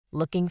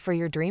Looking for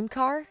your dream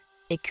car?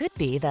 It could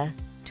be the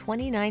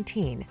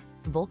 2019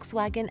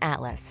 Volkswagen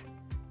Atlas.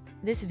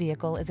 This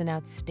vehicle is an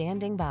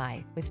outstanding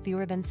buy with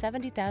fewer than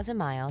 70,000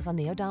 miles on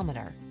the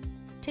odometer.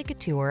 Take a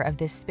tour of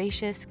this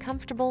spacious,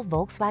 comfortable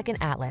Volkswagen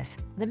Atlas,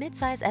 the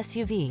midsize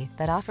SUV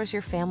that offers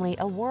your family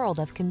a world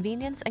of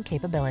convenience and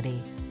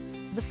capability.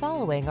 The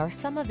following are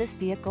some of this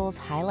vehicle's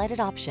highlighted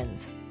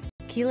options: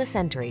 keyless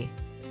entry,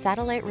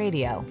 satellite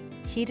radio,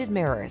 heated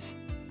mirrors,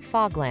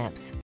 fog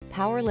lamps,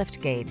 power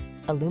liftgate,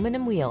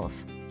 aluminum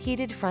wheels,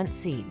 heated front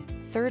seat,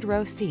 third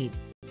row seat,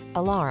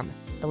 alarm,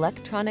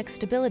 electronic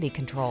stability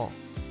control.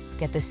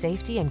 Get the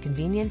safety and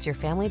convenience your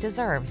family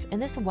deserves in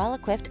this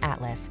well-equipped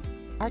Atlas.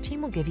 Our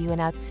team will give you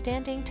an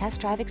outstanding test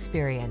drive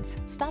experience.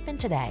 Stop in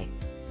today.